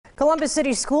Columbus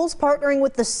City Schools partnering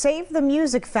with the Save the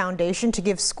Music Foundation to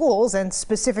give schools, and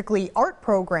specifically art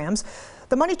programs,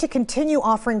 the money to continue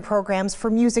offering programs for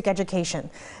music education.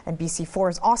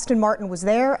 NBC4's Austin Martin was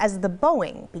there as the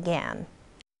bowing began.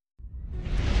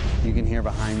 You can hear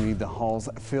behind me the halls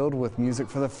filled with music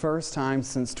for the first time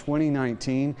since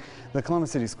 2019. The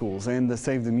Columbus City Schools and the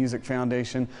Save the Music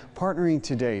Foundation partnering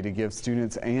today to give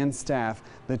students and staff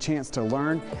the chance to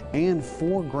learn and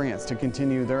 4 grants to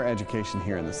continue their education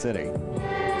here in the city.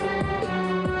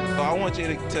 So I want you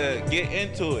to get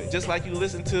into it, just like you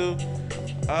listen to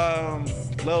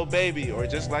Lil Baby, or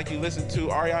just like you listen to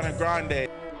Ariana Grande.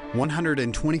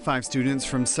 125 students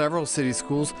from several city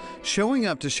schools showing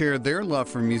up to share their love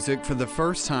for music for the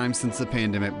first time since the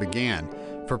pandemic began.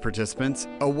 For participants,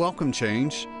 a welcome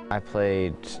change. I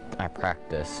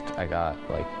practiced. I got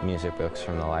like music books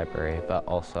from the library, but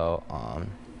also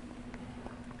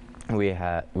we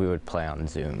would play on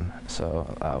Zoom,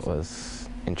 so that was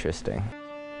interesting.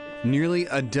 Nearly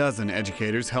a dozen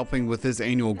educators helping with this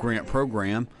annual grant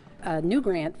program. A new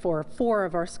grant for 4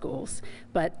 of our schools,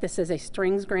 but this is a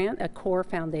strings grant, a core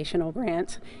foundational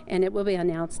grant, and it will be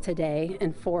announced today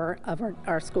in 4 of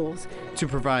our schools. To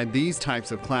provide these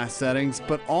types of class settings,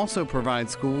 but also provide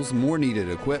schools more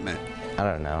needed equipment. I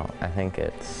don't know, I think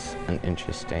it's an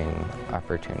interesting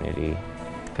opportunity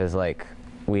because like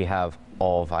we have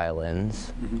all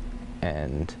violins,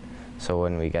 and so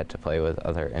when we get to play with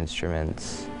other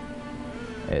instruments,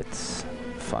 it's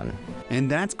fun. And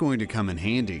that's going to come in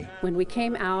handy. When we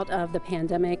came out of the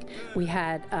pandemic, we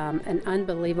had an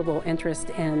unbelievable interest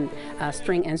in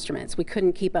string instruments. We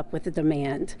couldn't keep up with the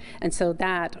demand. And so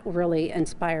that really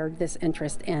inspired this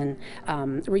interest in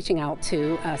reaching out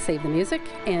to Save the Music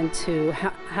and to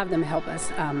have them help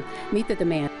us meet the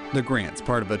demand. The grant's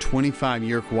part of a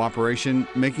 25-year cooperation,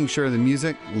 making sure the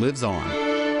music lives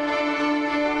on.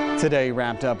 Today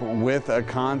wrapped up with a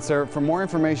concert. For more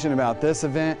information about this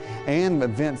event and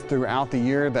events throughout the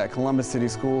year that Columbus City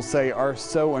Schools say are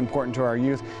so important to our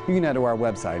youth, you can head to our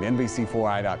website,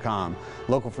 NBC4i.com.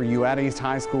 Local for you at East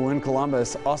High School in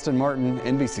Columbus, Austin Martin,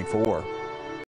 NBC4.